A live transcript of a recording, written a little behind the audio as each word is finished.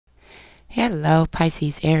Hello,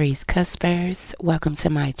 Pisces, Aries, Cuspers. Welcome to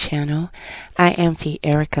my channel. I am T.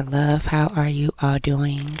 Erica Love. How are you all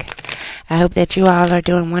doing? I hope that you all are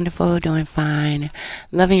doing wonderful, doing fine,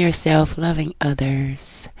 loving yourself, loving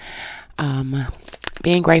others,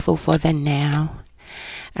 being grateful for the now.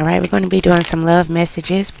 All right, we're going to be doing some love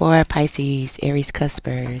messages for Pisces, Aries,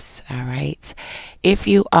 Cuspers. All right. If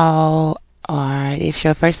you all it's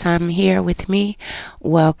your first time here with me,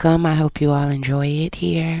 welcome. I hope you all enjoy it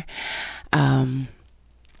here.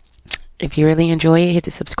 If you really enjoy it, hit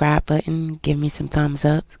the subscribe button, give me some thumbs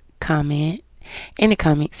up, comment in the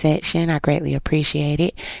comment section. I greatly appreciate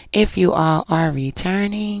it. If you all are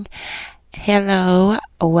returning, hello,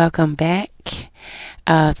 welcome back.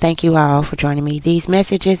 Thank you all for joining me. These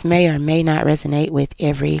messages may or may not resonate with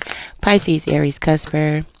every Pisces, Aries,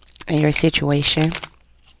 Cusper and your situation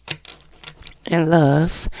in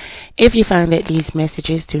love. If you find that these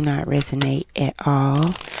messages do not resonate at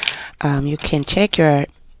all, you can check your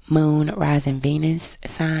moon, rising Venus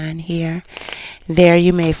sign here. There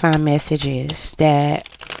you may find messages that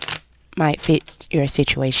might fit your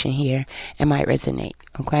situation here and might resonate.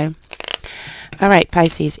 Okay. All right,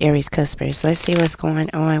 Pisces, Aries, Cuspers. Let's see what's going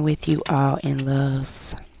on with you all in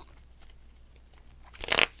love.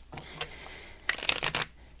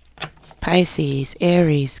 Pisces,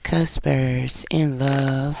 Aries, Cuspers in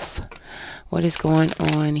love. What is going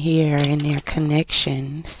on here in their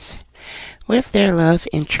connections with their love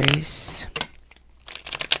interests?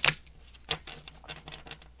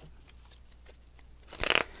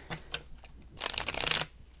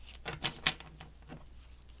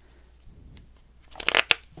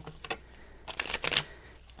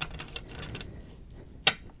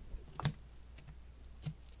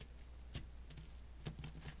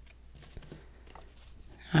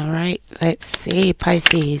 All right, let's see,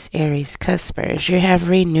 Pisces, Aries, Cuspers. You have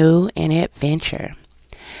renew and adventure.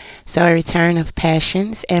 So a return of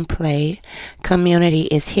passions and play. Community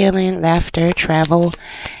is healing, laughter, travel,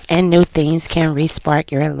 and new things can re-spark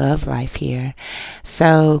your love life here.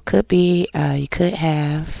 So could be, you could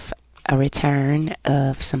have a return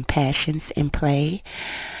of some passions and play.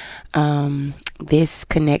 This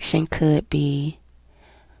connection could be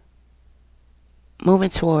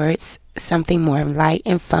moving towards something more light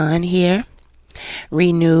and fun here.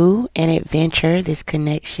 Renew and adventure, this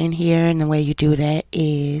connection here, and the way you do that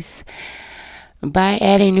is by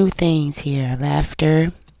adding new things here.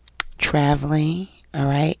 Laughter, traveling. All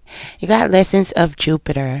right, you got lessons of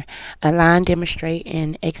Jupiter. Align, demonstrate,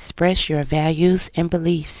 and express your values and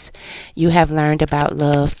beliefs you have learned about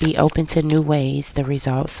love. Be open to new ways. The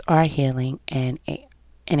results are healing and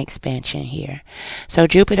expansion here. So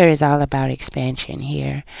Jupiter is all about expansion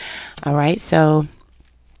here. All right, so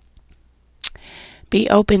be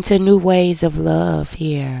open to new ways of love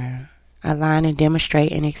here. Align and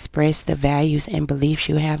demonstrate and express the values and beliefs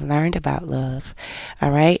you have learned about love.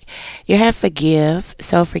 All right, you have forgive.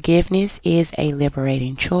 So forgiveness is a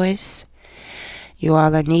liberating choice. You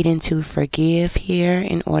all are needing to forgive here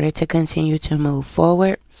in order to continue to move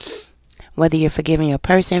forward. Whether you're forgiving a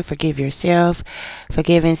person, forgive yourself,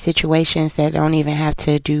 forgiving situations that don't even have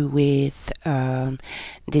to do with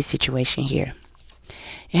this situation here.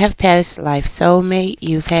 You have past life soulmate.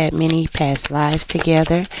 You've had many past lives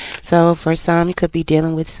together. So for some, you could be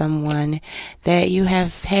dealing with someone that you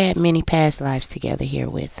have had many past lives together here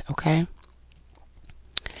with, okay?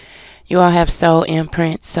 You all have soul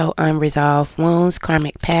imprints, so unresolved wounds,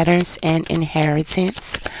 karmic patterns, and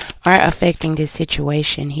inheritance are affecting this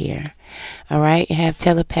situation here. All right, you have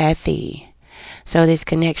telepathy. So this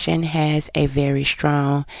connection has a very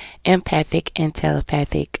strong empathic and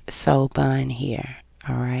telepathic soul bond here.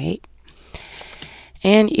 All right.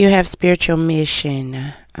 And you have spiritual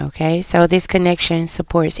mission. Okay, so this connection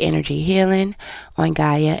supports energy healing on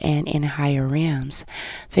Gaia and in higher realms.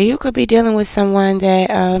 So you could be dealing with someone that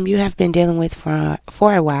you have been dealing with for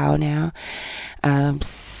a while now.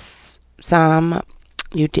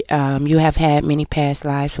 You have had many past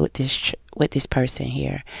lives with this person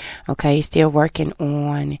here. Okay, you're still working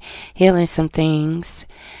on healing some things,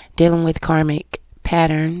 dealing with karmic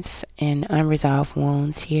patterns and unresolved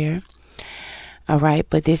wounds here. All right,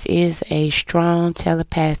 but this is a strong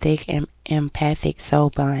telepathic and empathic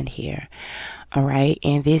soul bond here. All right,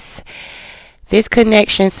 and this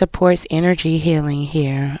connection supports energy healing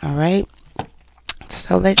here. All right,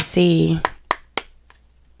 so let's see.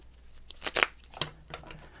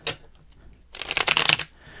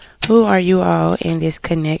 Who are you all in this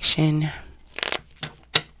connection?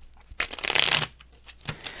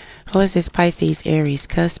 Who is this Pisces, Aries,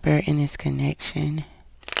 Cusper in this connection?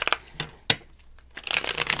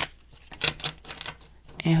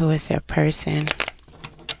 And who is their person?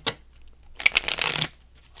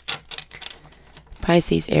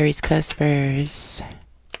 Pisces, Aries, Cuspers.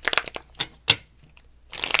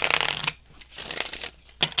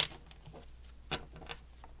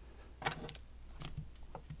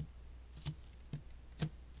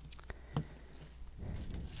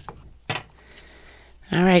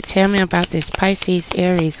 All right, tell me about this Pisces,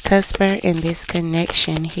 Aries, Cusper and this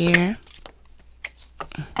connection here.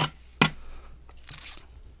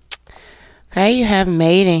 Okay, you have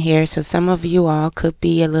maiden here, so some of you all could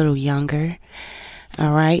be a little younger.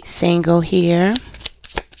 All right, single here.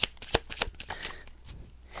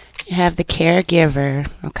 You have the caregiver,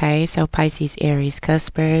 okay, so Pisces, Aries,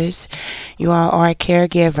 Cuspers. You all are a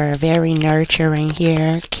caregiver, very nurturing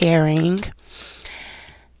here, caring.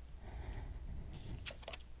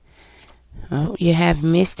 Oh, you have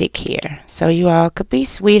mystic here. So you all could be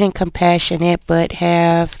sweet and compassionate, but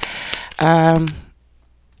have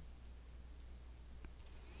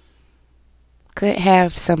could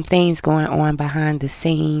have some things going on behind the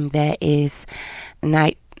scene that is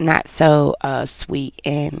not so sweet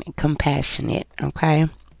and compassionate, okay?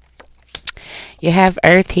 You have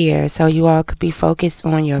Earth here, so you all could be focused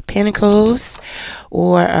on your pentacles,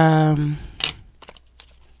 or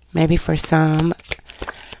maybe for some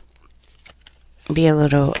be a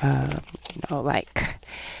little like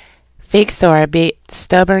fixed or a bit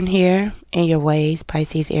stubborn here in your ways,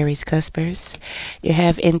 Pisces, Aries, Cuspers. You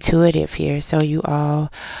have intuitive here, so you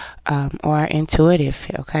all are intuitive,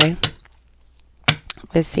 okay?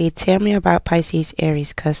 Let's see, tell me about Pisces,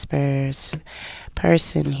 Aries, Cuspers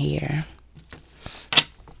person here.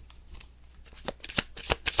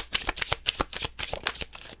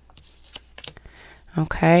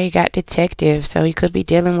 Okay, you got detective, so you could be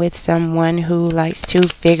dealing with someone who likes to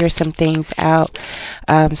figure some things out,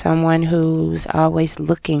 someone who's always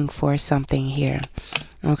looking for something here.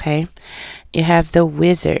 Okay, you have the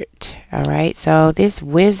wizard. All right, so this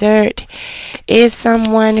wizard is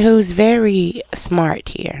someone who's very smart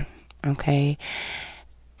here. Okay,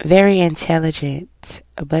 very intelligent,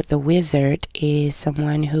 but the wizard is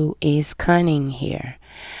someone who is cunning here.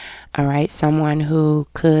 All right, someone who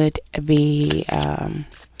could be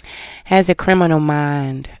has a criminal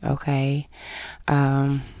mind. Okay,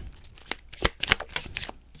 got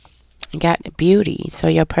the beauty, so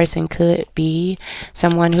your person could be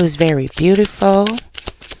someone who's very beautiful,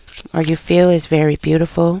 or you feel is very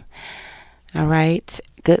beautiful. All right,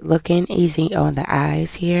 good looking, easy on the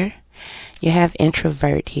eyes here. You have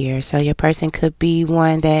introvert here, so your person could be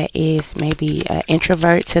one that is maybe an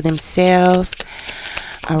introvert to themselves.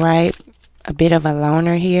 All right, a bit of a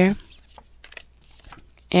loner here.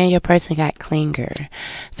 And your person got clinger,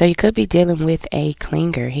 so you could be dealing with a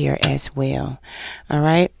clinger here as well. All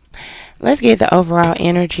right, let's get the overall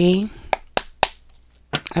energy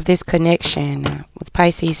of this connection with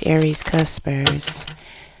Pisces, Aries, Cuspers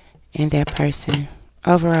and their person.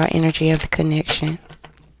 Overall energy of the connection.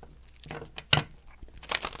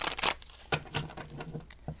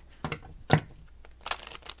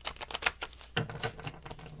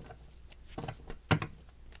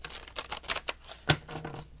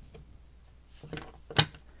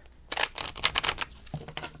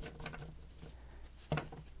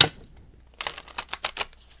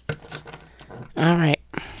 All right.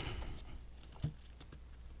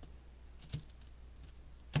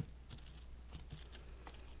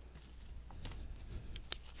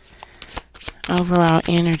 Overall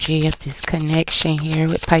energy of this connection here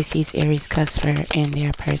with Pisces, Aries, Cusper and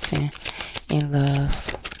their person in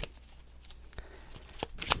love.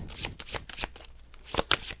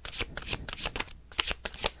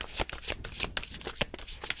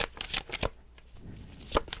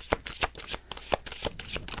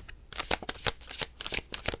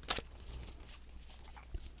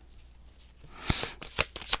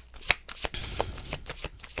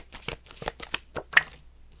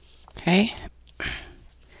 Okay.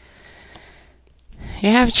 You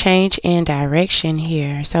have change in direction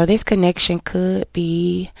here. So this connection could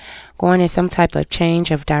be going in some type of change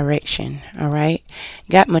of direction. All right.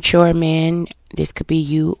 You got mature men. This could be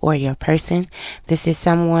you or your person. This is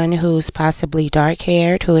someone who's possibly dark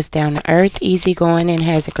haired, who is down to earth, easygoing, and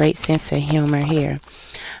has a great sense of humor here.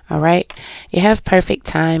 All right. You have perfect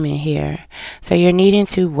timing here. So you're needing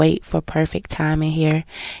to wait for perfect timing here.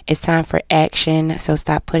 It's time for action. So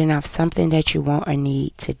stop putting off something that you want or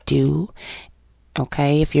need to do.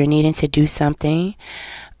 Okay. If you're needing to do something,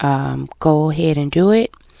 go ahead and do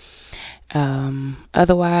it.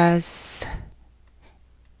 Otherwise,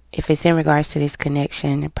 if it's in regards to this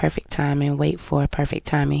connection, perfect timing, wait for perfect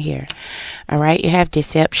timing here. All right, you have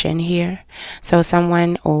deception here. So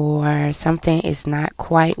someone or something is not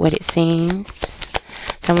quite what it seems.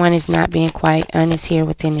 Someone is not being quite honest here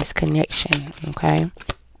within this connection, okay?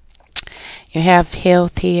 You have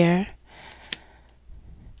health here.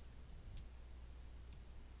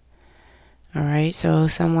 All right, so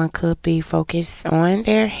someone could be focused on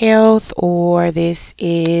their health, or this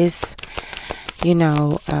is, you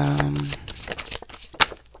know,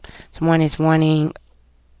 someone is wanting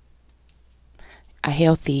a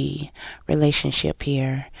healthy relationship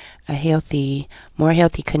here, a healthy, more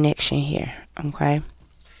healthy connection here, okay?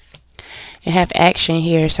 You have action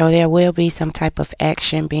here, so there will be some type of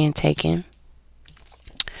action being taken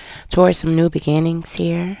towards some new beginnings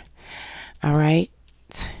here, all right?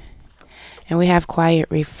 And we have quiet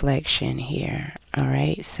reflection here, all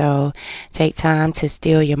right? So take time to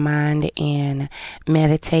still your mind and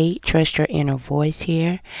meditate. Trust your inner voice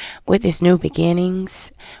here. With this new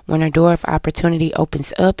beginnings, when a door of opportunity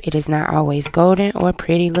opens up, it is not always golden or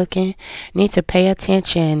pretty looking. You need to pay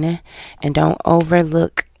attention and don't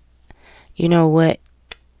overlook, you know what?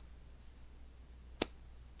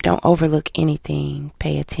 Don't overlook anything.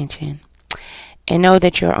 Pay attention. And know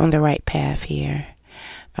that you're on the right path here,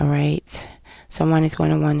 all right? Someone is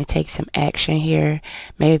going to want to take some action here,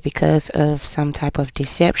 maybe because of some type of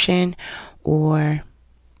deception or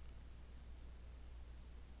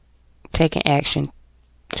taking action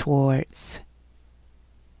towards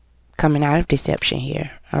coming out of deception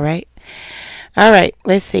here. All right. All right.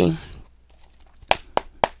 Let's see.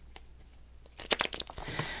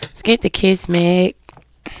 Let's get the Kismet.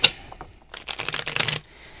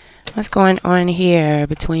 What's going on here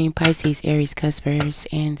between Pisces, Aries, Cuspers,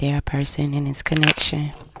 and their person and its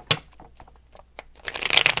connection?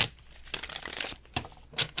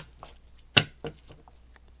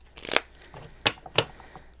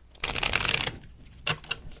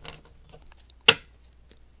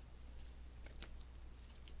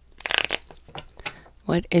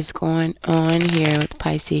 What is going on here with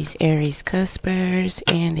Pisces, Aries, Cuspers,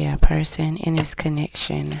 and their person and its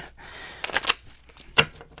connection?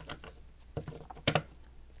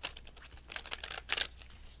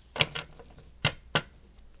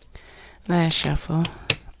 Last shuffle.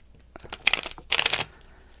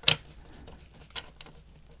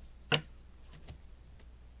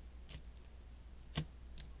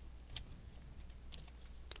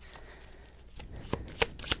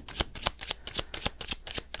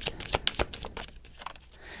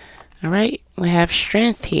 All right, we have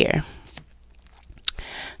strength here.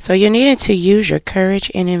 So you're needing to use your courage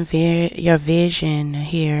and your vision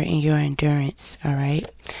here and your endurance. All right.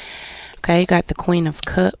 Okay, you got the Queen of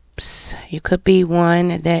Cups. You could be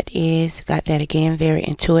one that is, got that again, very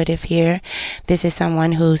intuitive here. This is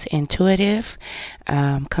someone who's intuitive,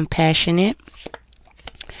 compassionate.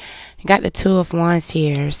 You got the Two of Wands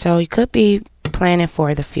here. So you could be planning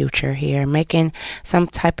for the future here, making some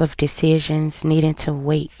type of decisions, needing to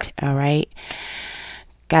wait. All right.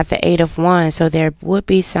 Got the Eight of Wands. So there would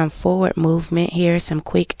be some forward movement here, some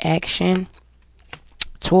quick action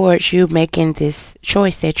towards you making this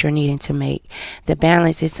choice that you're needing to make. The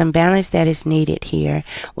balance is some balance that is needed here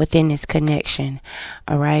within this connection.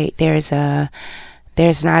 All right. There's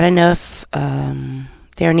not enough,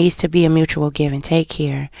 there needs to be a mutual give and take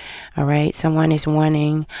here. All right. Someone is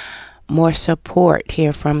wanting more support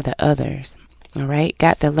here from the others. All right.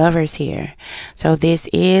 Got the Lovers here. So this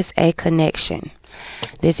is a connection.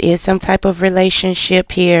 This is some type of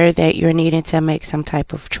relationship here that you're needing to make some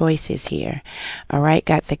type of choices here. All right.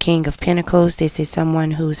 Got the King of Pentacles. This is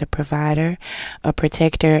someone who's a provider, a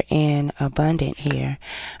protector, and abundant here.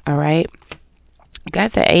 All right.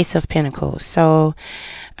 Got the Ace of Pentacles. So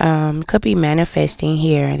could be manifesting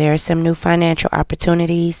here. There are some new financial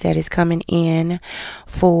opportunities that is coming in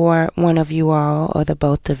for one of you all or the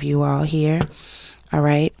both of you all here. All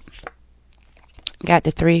right. Got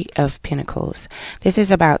the Three of Pentacles. This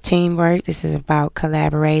is about teamwork. This is about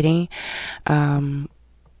collaborating,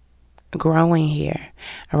 growing here.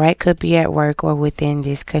 All right. Could be at work or within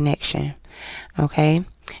this connection. Okay.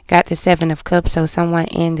 Got the Seven of Cups. So someone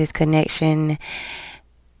in this connection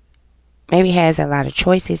maybe has a lot of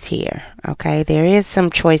choices here. Okay. There is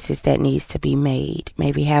some choices that needs to be made.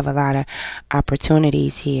 Maybe have a lot of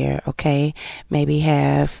opportunities here. Okay. Maybe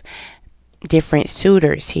have different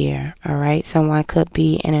suitors here. All right. Someone could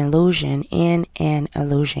be an illusion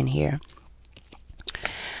here.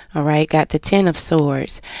 All right. Got the Ten of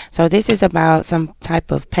Swords. So this is about some type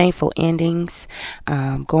of painful endings,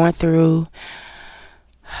 going through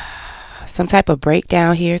some type of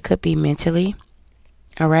breakdown here. Could be mentally.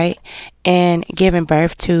 All right. And giving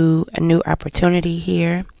birth to a new opportunity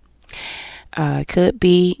here. Could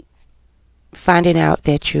be finding out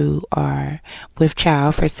that you are with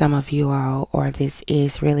child for some of you all, or this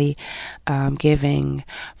is really giving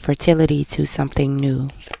fertility to something new.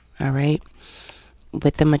 All right.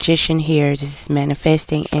 With the Magician here, this is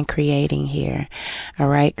manifesting and creating here. All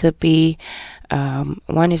right. Could be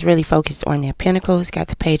one is really focused on their pentacles. Got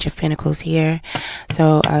the Page of Pentacles here.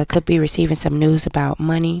 So could be receiving some news about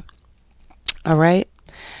money. All right.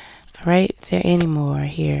 All right. Is there any more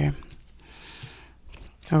here?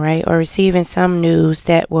 All right, or receiving some news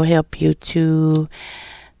that will help you to,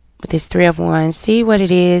 with this Three of Wands, see what it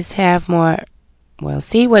is, see what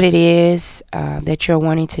it is that you're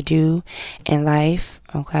wanting to do in life,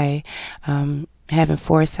 okay? Having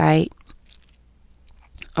foresight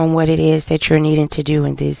on what it is that you're needing to do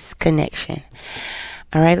in this connection.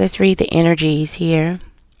 All right, let's read the energies here.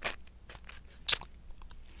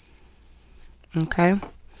 Okay,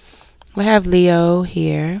 we have Leo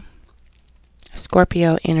here.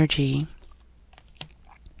 Scorpio energy,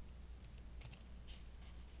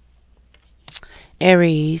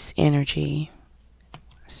 Aries energy,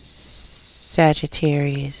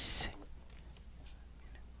 Sagittarius,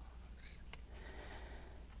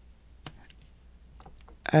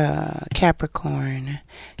 Capricorn,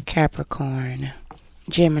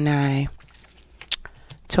 Gemini,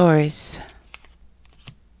 Taurus,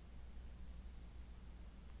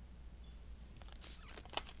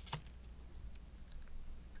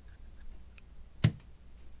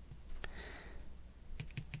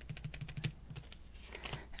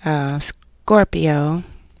 Scorpio.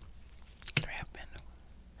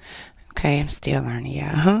 Okay, I'm still learning,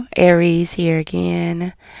 y'all. Aries here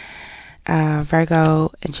again.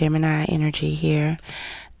 Virgo and Gemini energy here.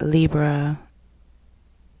 Libra.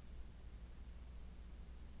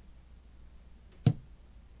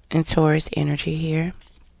 And Taurus energy here.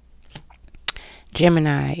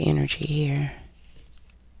 Gemini energy here.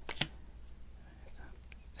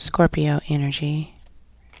 Scorpio energy.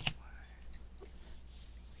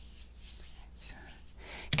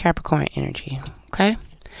 Capricorn energy. Okay.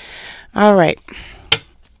 All right.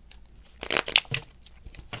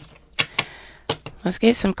 Let's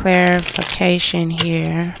get some clarification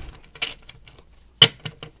here.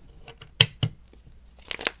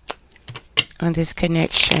 On this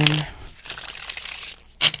connection.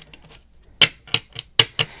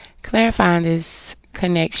 Clarifying this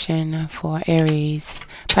connection for Aries,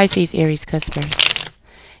 Pisces, Aries, Cuspers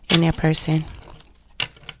in their person.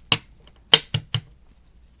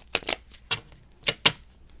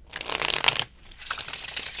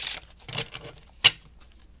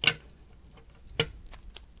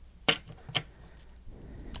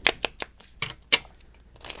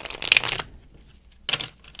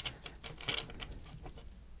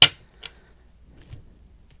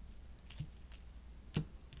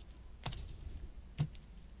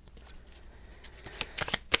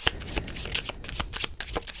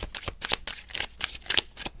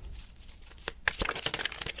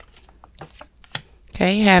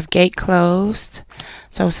 Okay, you have gate closed.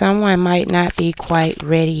 So someone might not be quite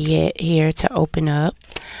ready yet here to open up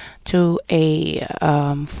to a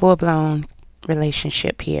full-blown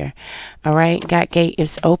relationship here. All right, got gate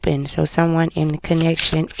is open. So someone in the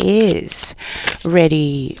connection is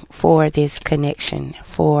ready for this connection,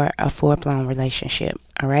 for a full-blown relationship.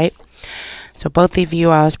 All right. So both of you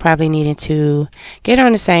all is probably needing to get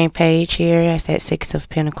on the same page here. That's that Six of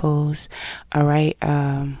Pentacles. All right.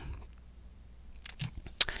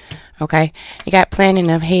 Okay, you got planning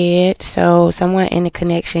ahead. So someone in the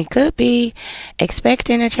connection could be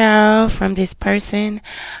expecting a child from this person,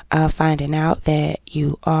 finding out that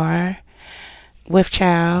you are with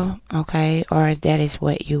child, okay, or that is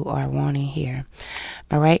what you are wanting here.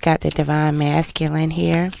 All right, got the Divine Masculine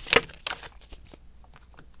here.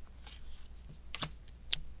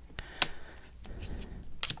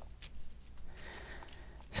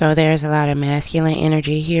 So there's a lot of masculine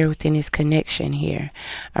energy here within this connection here.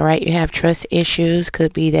 All right, you have trust issues.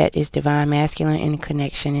 Could be that this divine masculine in the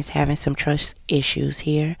connection is having some trust issues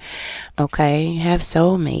here. Okay, you have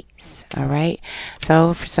soulmates. All right,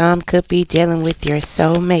 so for some could be dealing with your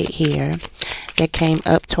soulmate here that came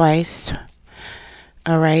up twice.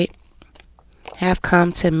 All right, have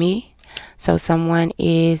come to me. So someone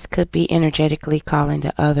could be energetically calling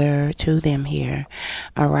the other to them here,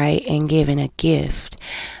 all right, and giving a gift.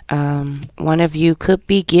 One of you could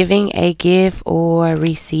be giving a gift or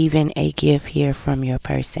receiving a gift here from your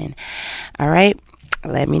person, all right?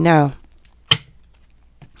 Let me know,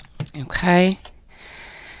 okay?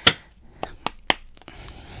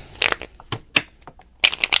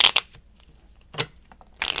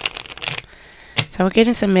 So we're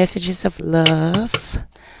getting some messages of love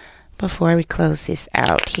before we close this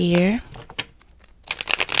out here.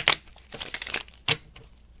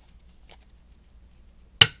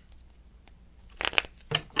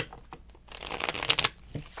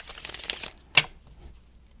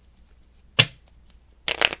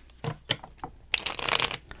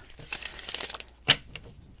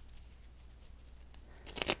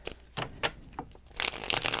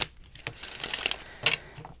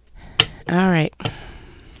 All right.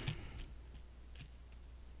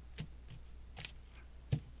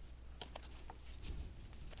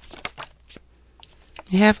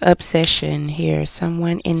 You have obsession here.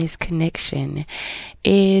 Someone in this connection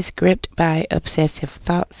is gripped by obsessive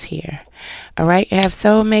thoughts here. All right. You have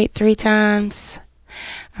soulmate 3 times.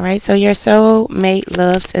 All right. So your soulmate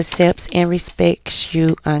loves, accepts, and respects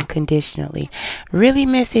you unconditionally. Really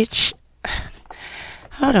message.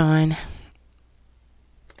 Hold on.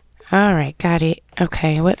 All right. Got it.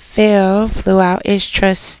 Okay. What flew out is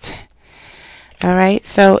trust. All right.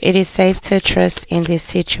 So it is safe to trust in this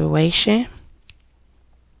situation.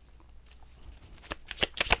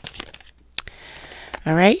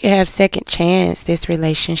 All right, you have second chance. This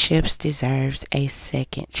relationship deserves a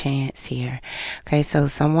second chance here. Okay, so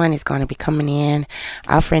someone is going to be coming in,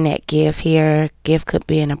 offering that gift here. Gift could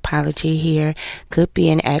be an apology here. Could be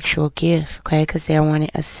an actual gift, okay, because they're wanting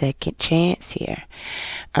a second chance here.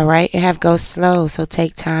 All right, you have go slow, so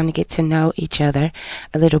take time to get to know each other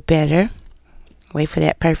a little better. Wait for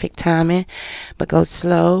that perfect timing, but go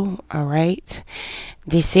slow, all right.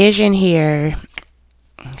 Decision here.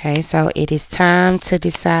 Okay, so it is time to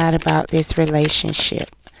decide about this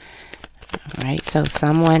relationship. All right, so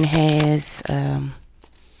someone has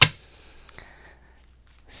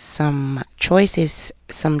some choices,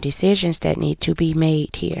 some decisions that need to be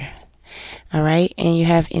made here. All right, and you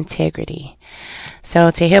have integrity.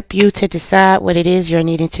 So to help you to decide what it is you're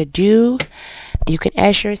needing to do, you can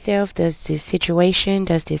ask yourself, does this situation,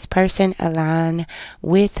 does this person align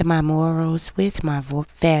with my morals, with my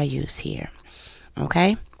values here?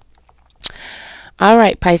 Okay. All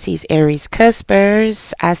right, Pisces, Aries,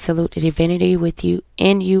 Cuspers. I salute the divinity with you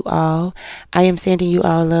and you all. I am sending you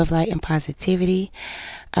all love, light, and positivity.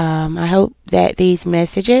 I hope that these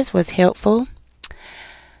messages was helpful.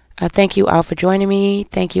 Thank you all for joining me.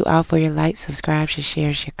 Thank you all for your likes, subscribes, your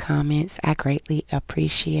shares, your comments. I greatly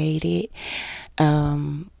appreciate it.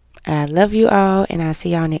 I love you all, and I'll see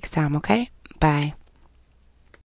y'all next time, okay? Bye.